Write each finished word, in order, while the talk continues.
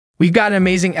We've got an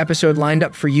amazing episode lined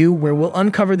up for you where we'll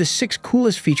uncover the 6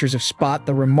 coolest features of Spot,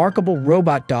 the remarkable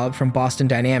robot dog from Boston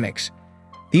Dynamics.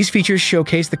 These features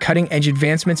showcase the cutting-edge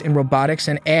advancements in robotics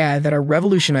and AI that are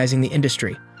revolutionizing the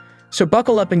industry. So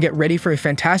buckle up and get ready for a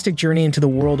fantastic journey into the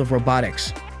world of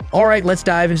robotics. Alright, let's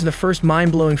dive into the first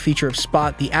mind-blowing feature of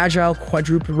Spot, the agile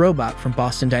quadruped robot from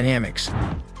Boston Dynamics.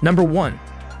 Number 1.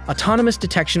 Autonomous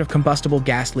detection of combustible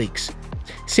gas leaks.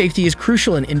 Safety is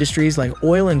crucial in industries like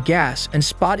oil and gas, and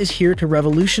Spot is here to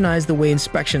revolutionize the way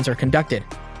inspections are conducted.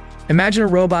 Imagine a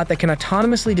robot that can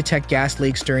autonomously detect gas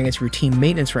leaks during its routine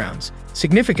maintenance rounds,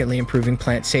 significantly improving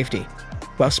plant safety.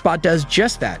 Well, Spot does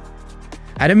just that.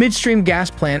 At a midstream gas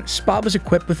plant, Spot was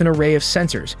equipped with an array of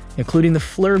sensors, including the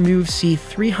FLIR Move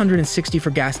C360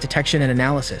 for gas detection and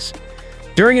analysis.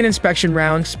 During an inspection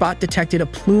round, Spot detected a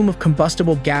plume of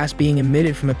combustible gas being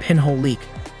emitted from a pinhole leak.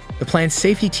 The plant's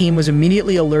safety team was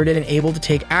immediately alerted and able to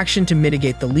take action to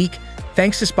mitigate the leak,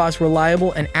 thanks to Spot's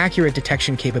reliable and accurate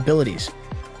detection capabilities.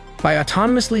 By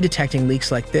autonomously detecting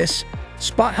leaks like this,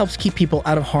 Spot helps keep people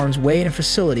out of harm's way and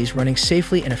facilities running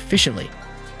safely and efficiently.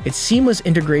 Its seamless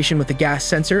integration with the gas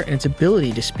sensor and its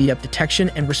ability to speed up detection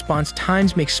and response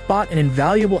times make Spot an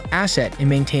invaluable asset in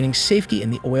maintaining safety in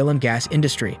the oil and gas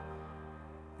industry.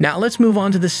 Now let's move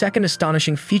on to the second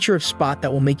astonishing feature of Spot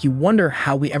that will make you wonder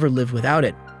how we ever lived without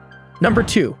it. Number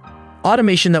 2.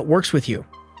 Automation that works with you.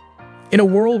 In a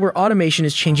world where automation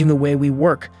is changing the way we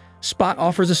work, Spot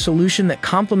offers a solution that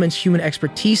complements human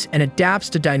expertise and adapts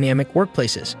to dynamic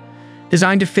workplaces.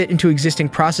 Designed to fit into existing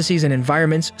processes and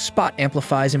environments, Spot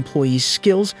amplifies employees'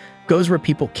 skills, goes where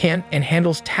people can't, and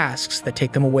handles tasks that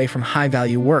take them away from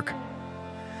high-value work.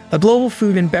 A global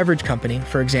food and beverage company,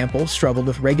 for example, struggled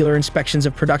with regular inspections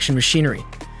of production machinery.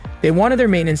 They wanted their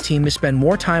maintenance team to spend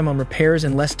more time on repairs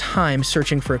and less time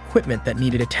searching for equipment that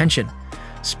needed attention.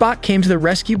 Spot came to the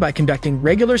rescue by conducting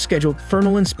regular scheduled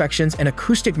thermal inspections and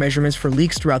acoustic measurements for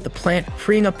leaks throughout the plant,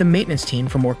 freeing up the maintenance team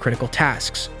for more critical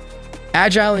tasks.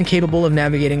 Agile and capable of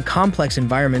navigating complex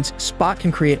environments, Spot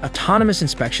can create autonomous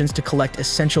inspections to collect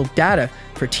essential data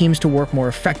for teams to work more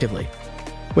effectively.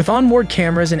 With onboard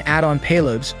cameras and add-on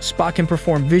payloads, Spot can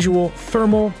perform visual,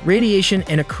 thermal, radiation,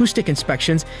 and acoustic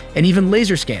inspections, and even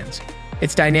laser scans.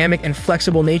 Its dynamic and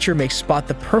flexible nature makes Spot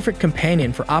the perfect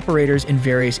companion for operators in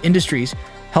various industries,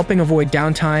 helping avoid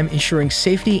downtime, ensuring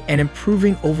safety, and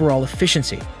improving overall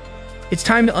efficiency. It's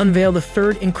time to unveil the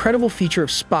third incredible feature of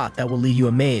Spot that will leave you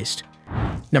amazed.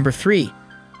 Number 3.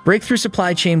 Breakthrough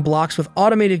supply chain blocks with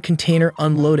automated container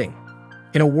unloading.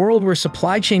 In a world where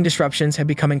supply chain disruptions have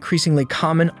become increasingly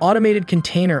common, automated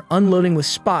container unloading with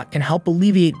Spot can help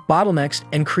alleviate bottlenecks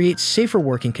and create safer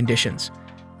working conditions.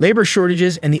 Labor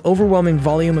shortages and the overwhelming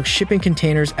volume of shipping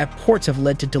containers at ports have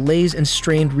led to delays and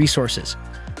strained resources.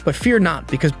 But fear not,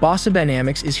 because Boston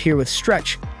Dynamics is here with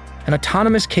Stretch, an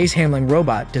autonomous case-handling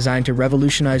robot designed to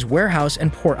revolutionize warehouse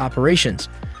and port operations.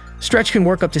 Stretch can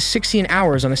work up to 16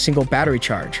 hours on a single battery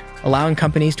charge, allowing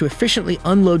companies to efficiently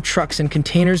unload trucks and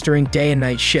containers during day and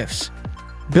night shifts.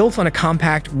 Built on a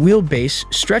compact wheeled base,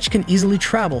 Stretch can easily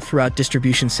travel throughout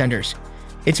distribution centers.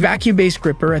 Its vacuum-based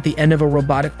gripper at the end of a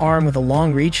robotic arm with a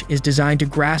long reach is designed to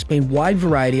grasp a wide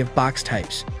variety of box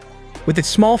types. With its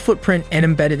small footprint and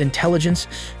embedded intelligence,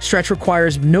 Stretch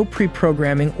requires no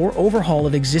pre-programming or overhaul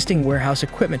of existing warehouse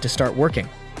equipment to start working.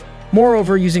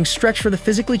 Moreover, using Stretch for the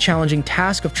physically challenging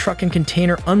task of truck and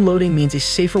container unloading means a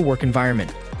safer work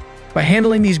environment. By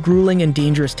handling these grueling and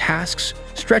dangerous tasks,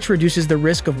 Stretch reduces the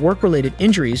risk of work-related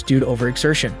injuries due to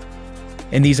overexertion.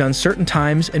 In these uncertain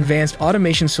times, advanced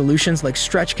automation solutions like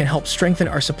Stretch can help strengthen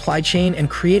our supply chain and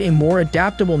create a more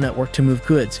adaptable network to move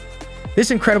goods.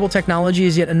 This incredible technology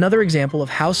is yet another example of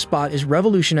how Spot is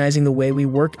revolutionizing the way we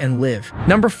work and live.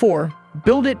 Number 4.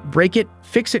 Build it, break it,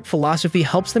 fix it philosophy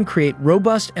helps them create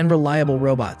robust and reliable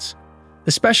robots.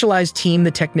 The specialized team,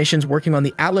 the technicians working on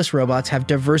the Atlas robots, have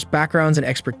diverse backgrounds and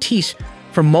expertise,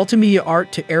 from multimedia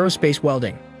art to aerospace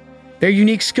welding. Their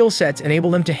unique skill sets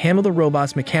enable them to handle the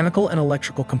robot's mechanical and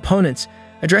electrical components,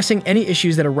 addressing any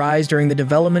issues that arise during the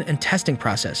development and testing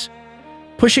process.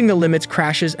 Pushing the limits,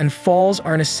 crashes, and falls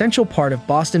are an essential part of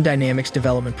Boston Dynamics'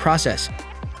 development process.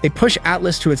 They push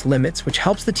Atlas to its limits, which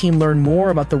helps the team learn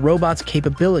more about the robot's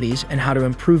capabilities and how to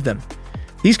improve them.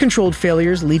 These controlled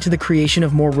failures lead to the creation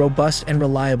of more robust and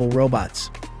reliable robots.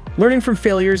 Learning from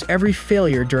failures, every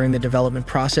failure during the development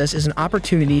process is an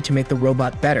opportunity to make the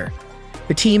robot better.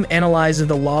 The team analyzes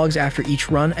the logs after each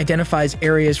run, identifies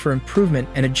areas for improvement,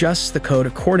 and adjusts the code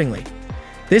accordingly.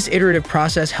 This iterative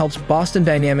process helps Boston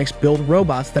Dynamics build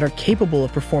robots that are capable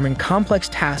of performing complex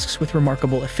tasks with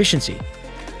remarkable efficiency.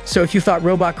 So if you thought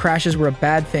robot crashes were a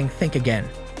bad thing, think again.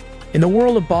 In the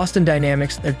world of Boston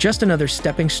Dynamics, they're just another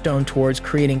stepping stone towards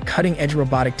creating cutting-edge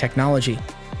robotic technology.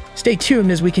 Stay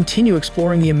tuned as we continue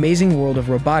exploring the amazing world of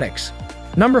robotics.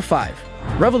 Number 5.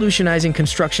 Revolutionizing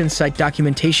construction site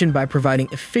documentation by providing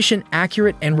efficient,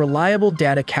 accurate, and reliable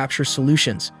data capture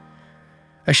solutions.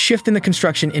 A shift in the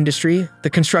construction industry. The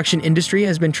construction industry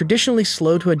has been traditionally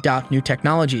slow to adopt new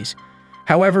technologies.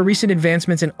 However, recent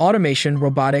advancements in automation,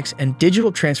 robotics, and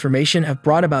digital transformation have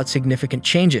brought about significant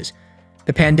changes.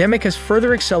 The pandemic has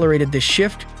further accelerated this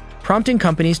shift, prompting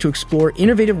companies to explore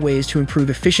innovative ways to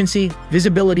improve efficiency,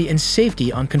 visibility, and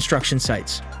safety on construction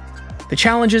sites. The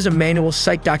challenges of manual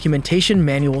site documentation.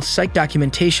 Manual site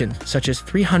documentation, such as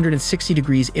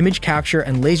 360-degree image capture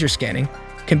and laser scanning,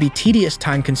 can be tedious,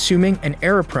 time-consuming, and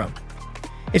error-prone.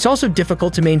 It's also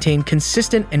difficult to maintain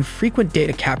consistent and frequent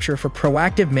data capture for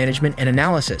proactive management and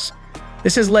analysis.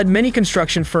 This has led many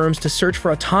construction firms to search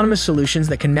for autonomous solutions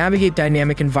that can navigate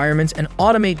dynamic environments and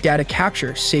automate data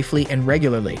capture safely and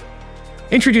regularly.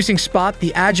 Introducing Spot,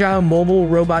 the agile mobile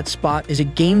robot Spot is a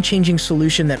game-changing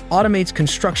solution that automates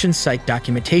construction site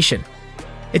documentation.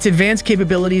 Its advanced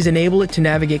capabilities enable it to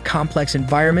navigate complex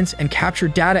environments and capture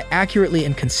data accurately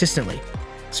and consistently.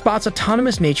 Spot's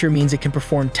autonomous nature means it can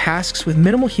perform tasks with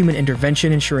minimal human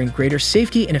intervention, ensuring greater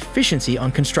safety and efficiency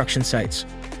on construction sites.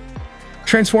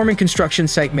 Transforming construction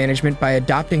site management. By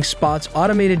adopting Spot's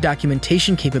automated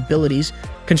documentation capabilities,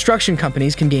 construction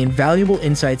companies can gain valuable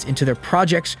insights into their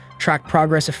projects, track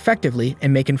progress effectively,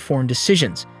 and make informed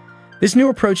decisions. This new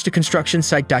approach to construction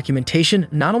site documentation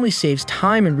not only saves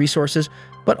time and resources,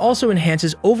 but also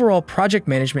enhances overall project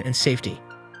management and safety.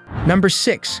 Number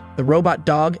 6. The robot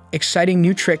dog. Exciting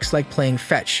new tricks like playing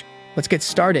fetch. Let's get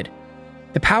started.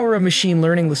 The power of machine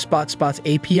learning with Spot's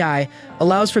API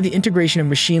allows for the integration of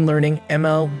machine learning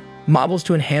 (ML) models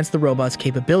to enhance the robot's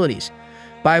capabilities.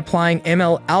 By applying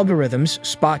ML algorithms,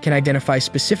 Spot can identify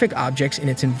specific objects in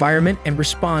its environment and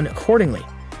respond accordingly.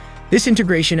 This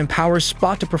integration empowers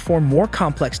Spot to perform more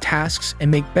complex tasks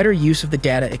and make better use of the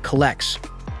data it collects.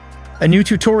 A new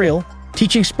tutorial.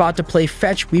 Teaching Spot to play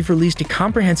fetch. We've released a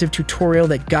comprehensive tutorial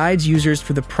that guides users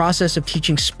through the process of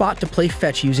teaching Spot to play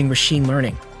fetch using machine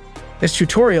learning. This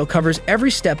tutorial covers every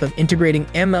step of integrating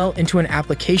ML into an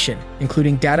application,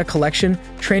 including data collection,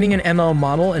 training an ML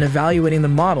model, and evaluating the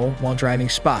model while driving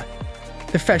Spot.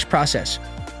 The fetch process.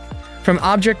 From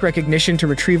object recognition to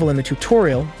retrieval in the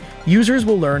tutorial, users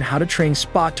will learn how to train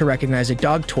Spot to recognize a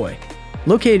dog toy,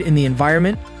 locate it in the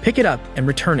environment, pick it up, and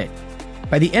return it.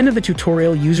 By the end of the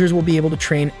tutorial, users will be able to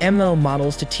train ML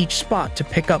models to teach Spot to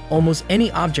pick up almost any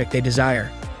object they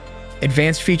desire.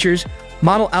 Advanced features,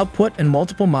 model output, and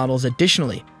multiple models.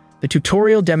 Additionally, the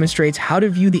tutorial demonstrates how to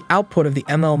view the output of the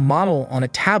ML model on a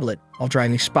tablet while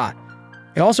driving Spot.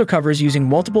 It also covers using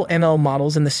multiple ML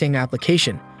models in the same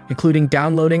application, including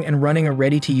downloading and running a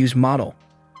ready-to-use model.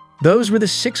 Those were the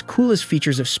 6 coolest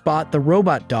features of Spot, the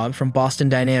robot dog from Boston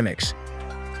Dynamics.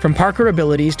 From parkour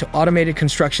abilities to automated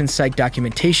construction site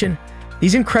documentation,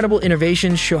 these incredible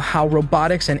innovations show how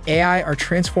robotics and AI are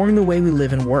transforming the way we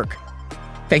live and work.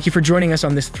 Thank you for joining us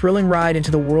on this thrilling ride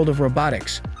into the world of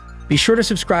robotics. Be sure to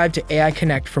subscribe to AI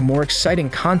Connect for more exciting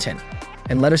content,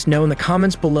 and let us know in the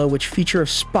comments below which feature of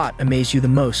Spot amazed you the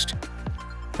most.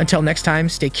 Until next time,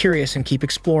 stay curious and keep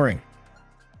exploring.